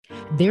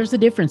There's a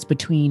difference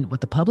between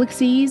what the public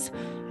sees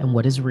and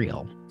what is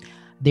real.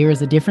 There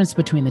is a difference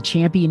between the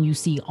champion you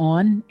see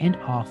on and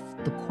off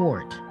the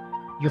court.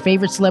 Your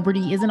favorite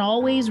celebrity isn't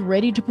always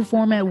ready to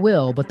perform at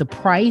will, but the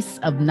price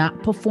of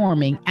not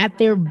performing at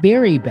their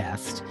very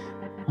best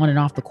on and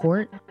off the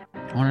court,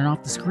 on and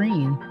off the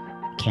screen,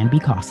 can be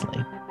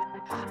costly.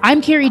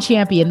 I'm Cari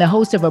Champion, the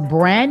host of a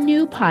brand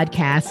new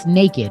podcast,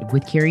 Naked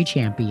with Cari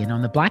Champion,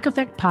 on the Black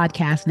Effect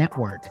Podcast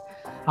Network.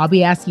 I'll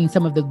be asking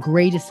some of the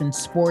greatest in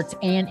sports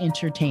and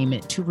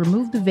entertainment to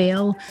remove the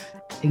veil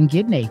and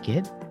get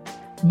naked.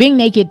 Being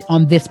naked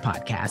on this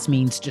podcast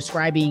means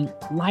describing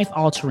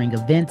life-altering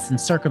events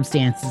and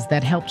circumstances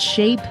that help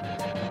shape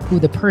who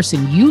the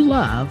person you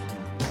love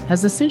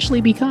has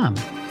essentially become.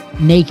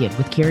 Naked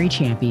with Cari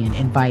Champion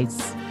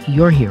invites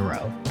your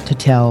hero to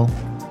tell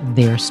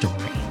their story.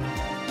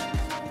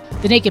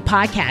 The Naked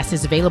Podcast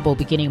is available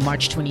beginning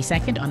March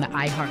 22nd on the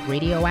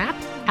iHeartRadio app,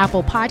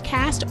 Apple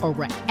Podcast, or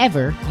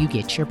wherever you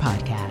get your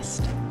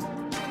podcast.